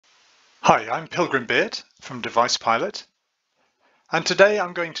Hi, I'm Pilgrim Beart from DevicePilot, and today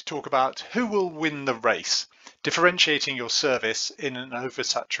I'm going to talk about who will win the race, differentiating your service in an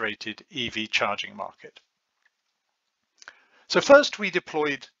oversaturated EV charging market. So first we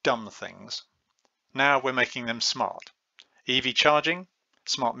deployed dumb things. Now we're making them smart. EV charging,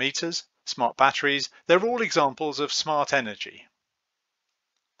 smart meters, smart batteries, they're all examples of smart energy.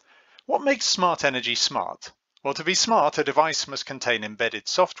 What makes smart energy smart? Well, to be smart, a device must contain embedded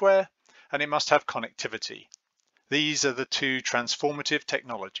software and it must have connectivity. These are the two transformative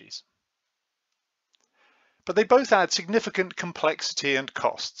technologies. But they both add significant complexity and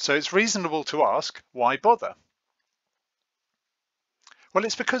cost, so it's reasonable to ask, why bother? Well,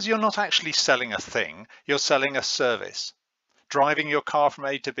 it's because you're not actually selling a thing, you're selling a service. Driving your car from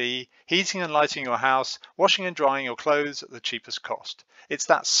A to B, heating and lighting your house, washing and drying your clothes at the cheapest cost. It's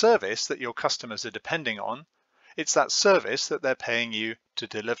that service that your customers are depending on. It's that service that they're paying you to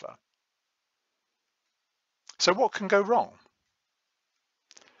deliver. So what can go wrong?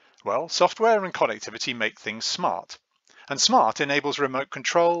 Well, software and connectivity make things smart. And smart enables remote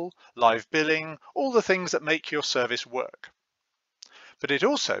control, live billing, all the things that make your service work. But it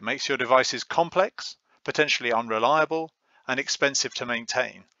also makes your devices complex, potentially unreliable, and expensive to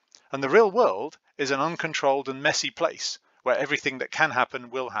maintain. And the real world is an uncontrolled and messy place where everything that can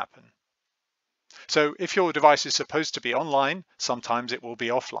happen will happen. So if your device is supposed to be online, sometimes it will be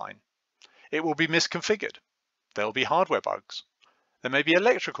offline. It will be misconfigured. There'll be hardware bugs. There may be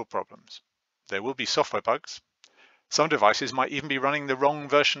electrical problems. There will be software bugs. Some devices might even be running the wrong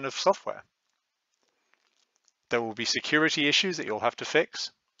version of software. There will be security issues that you'll have to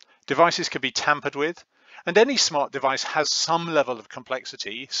fix. Devices can be tampered with, and any smart device has some level of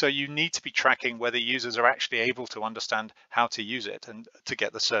complexity, so you need to be tracking whether users are actually able to understand how to use it and to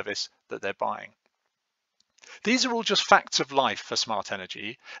get the service that they're buying. These are all just facts of life for smart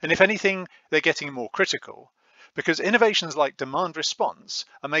energy, and if anything, they're getting more critical, because innovations like demand response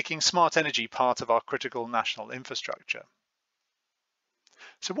are making smart energy part of our critical national infrastructure.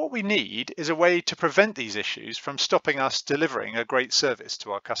 So what we need is a way to prevent these issues from stopping us delivering a great service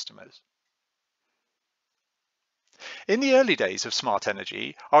to our customers. In the early days of smart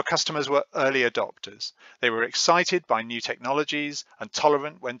energy, our customers were early adopters. They were excited by new technologies and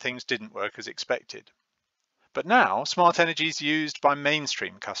tolerant when things didn't work as expected. But now, smart energy is used by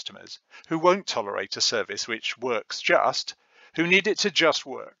mainstream customers who won't tolerate a service which works just, who need it to just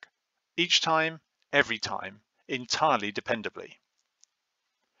work, each time, every time, entirely dependably.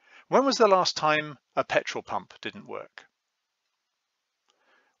 When was the last time a petrol pump didn't work?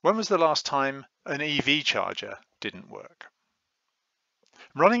 When was the last time an EV charger didn't work?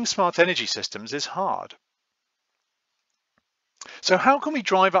 Running smart energy systems is hard. So how can we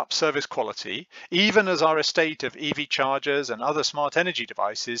drive up service quality, even as our estate of EV chargers and other smart energy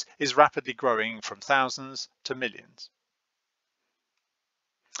devices is rapidly growing from thousands to millions?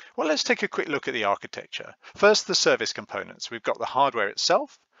 Well, let's take a quick look at the architecture. First, the service components. We've got the hardware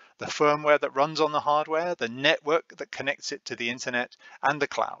itself, the firmware that runs on the hardware, the network that connects it to the internet, and the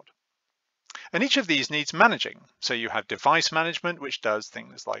cloud. And each of these needs managing. So you have device management, which does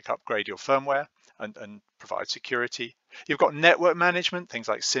things like upgrade your firmware and provide security. You've got network management, things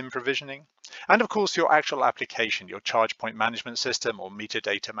like SIM provisioning, and of course your actual application, your charge point management system or meter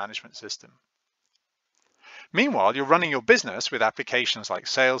data management system. Meanwhile, you're running your business with applications like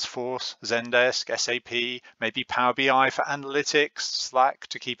Salesforce, Zendesk, SAP, maybe Power BI for analytics, Slack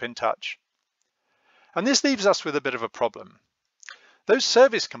to keep in touch. And this leaves us with a bit of a problem. Those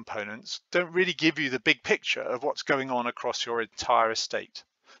service components don't really give you the big picture of what's going on across your entire estate.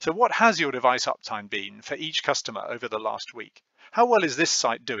 So what has your device uptime been for each customer over the last week? How well is this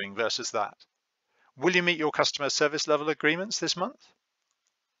site doing versus that? Will you meet your customer service level agreements this month?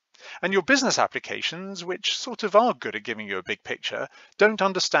 And your business applications, which sort of are good at giving you a big picture, don't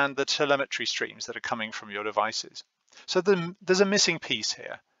understand the telemetry streams that are coming from your devices. So there's a missing piece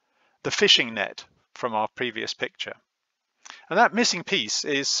here, the fishing net from our previous picture. And that missing piece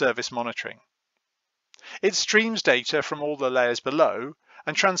is service monitoring. It streams data from all the layers below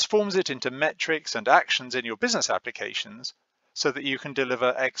and transforms it into metrics and actions in your business applications so that you can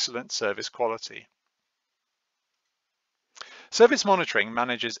deliver excellent service quality. Service monitoring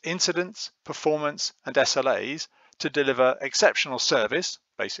manages incidents, performance, and SLAs to deliver exceptional service,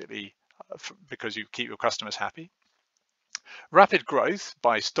 basically because you keep your customers happy, rapid growth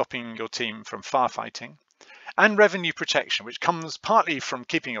by stopping your team from firefighting, and revenue protection, which comes partly from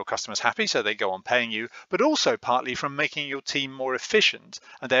keeping your customers happy so they go on paying you, but also partly from making your team more efficient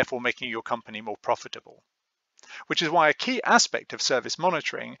and therefore making your company more profitable. Which is why a key aspect of service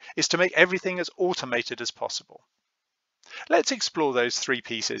monitoring is to make everything as automated as possible. Let's explore those three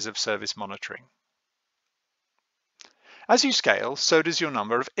pieces of service monitoring. As you scale, so does your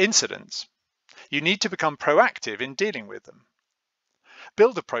number of incidents. You need to become proactive in dealing with them.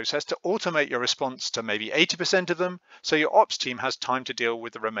 Build a process to automate your response to maybe 80% of them, so your ops team has time to deal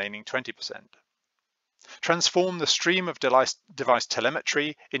with the remaining 20%. Transform the stream of device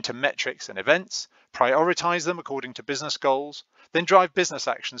telemetry into metrics and events, prioritize them according to business goals, then drive business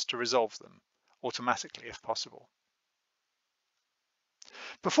actions to resolve them, automatically if possible.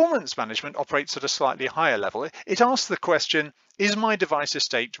 Performance management operates at a slightly higher level. It asks the question, is my device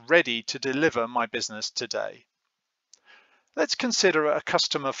estate ready to deliver my business today? Let's consider a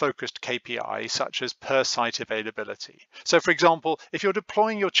customer-focused KPI such as per-site availability. So for example, if you're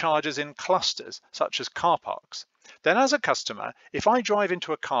deploying your chargers in clusters such as car parks, then as a customer, if I drive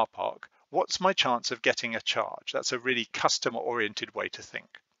into a car park, what's my chance of getting a charge? That's a really customer-oriented way to think.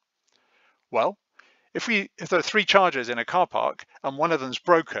 Well, if there are 3 chargers in a car park and one of them's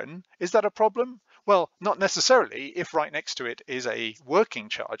broken, is that a problem? Well, not necessarily if right next to it is a working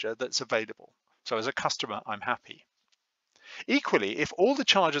charger that's available. So as a customer, I'm happy. Equally, if all the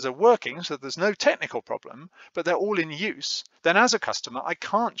chargers are working, so there's no technical problem, but they're all in use, then as a customer, I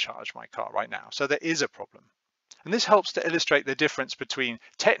can't charge my car right now, so there is a problem. And this helps to illustrate the difference between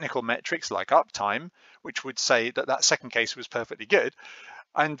technical metrics like uptime, which would say that that second case was perfectly good,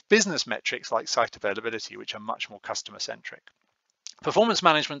 and business metrics like site availability, which are much more customer-centric. Performance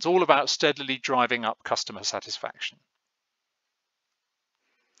management is all about steadily driving up customer satisfaction.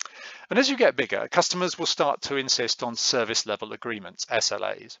 And as you get bigger, customers will start to insist on service level agreements,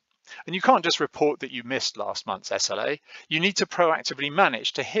 SLAs. And you can't just report that you missed last month's SLA. You need to proactively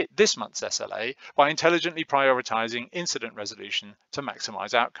manage to hit this month's SLA by intelligently prioritizing incident resolution to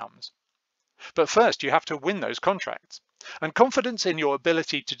maximize outcomes. But first, you have to win those contracts. And confidence in your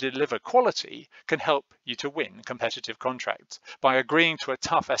ability to deliver quality can help you to win competitive contracts by agreeing to a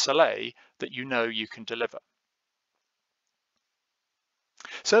tough SLA that you know you can deliver.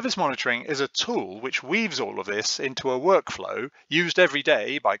 Service monitoring is a tool which weaves all of this into a workflow used every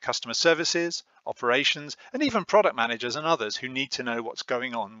day by customer services, operations, and even product managers and others who need to know what's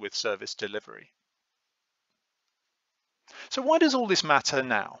going on with service delivery. So why does all this matter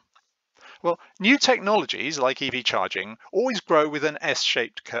now? Well, new technologies like EV charging always grow with an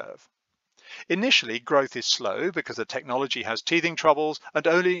S-shaped curve. Initially, growth is slow because the technology has teething troubles and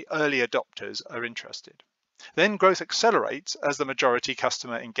only early adopters are interested. Then growth accelerates as the majority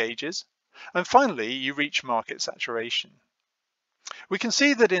customer engages, and finally you reach market saturation. We can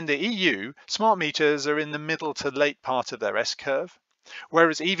see that in the EU, smart meters are in the middle to late part of their S-curve,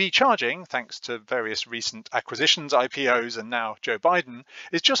 whereas EV charging, thanks to various recent acquisitions, IPOs, and now Joe Biden,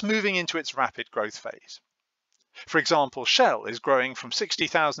 is just moving into its rapid growth phase. For example, Shell is growing from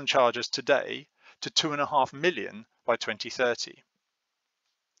 60,000 chargers today to 2.5 million by 2030.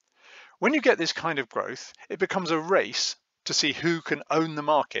 When you get this kind of growth, it becomes a race to see who can own the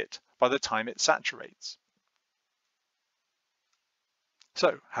market by the time it saturates.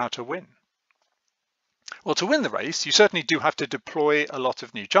 So, how to win? Well, to win the race, you certainly do have to deploy a lot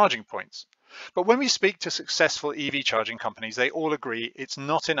of new charging points. But when we speak to successful EV charging companies, they all agree it's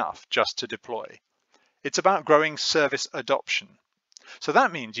not enough just to deploy. It's about growing service adoption. So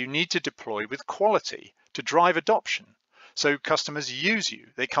that means you need to deploy with quality to drive adoption. So customers use you,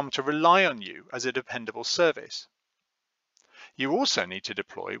 they come to rely on you as a dependable service. You also need to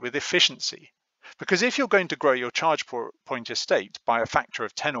deploy with efficiency, because if you're going to grow your charge point estate by a factor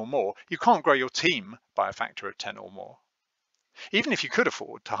of 10 or more, you can't grow your team by a factor of 10 or more. Even if you could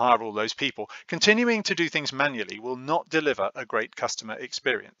afford to hire all those people, continuing to do things manually will not deliver a great customer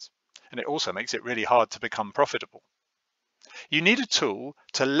experience. And it also makes it really hard to become profitable. You need a tool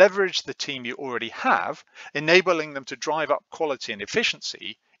to leverage the team you already have, enabling them to drive up quality and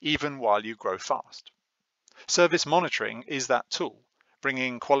efficiency even while you grow fast. Service monitoring is that tool,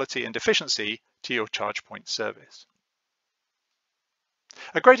 bringing quality and efficiency to your charge point service.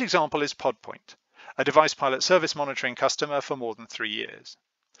 A great example is PodPoint, a DevicePilot service monitoring customer for more than 3 years.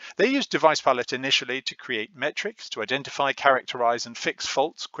 They used DevicePilot initially to create metrics to identify, characterize, and fix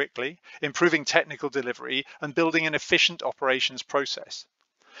faults quickly, improving technical delivery and building an efficient operations process.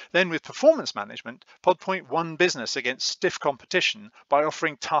 Then with performance management, PodPoint won business against stiff competition by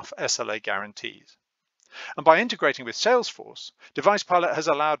offering tough SLA guarantees. And by integrating with Salesforce, DevicePilot has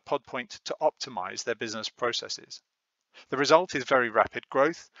allowed PodPoint to optimize their business processes. The result is very rapid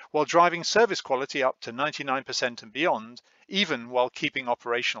growth, while driving service quality up to 99% and beyond, even while keeping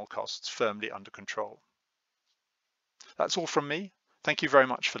operational costs firmly under control. That's all from me. Thank you very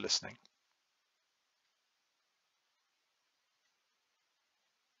much for listening.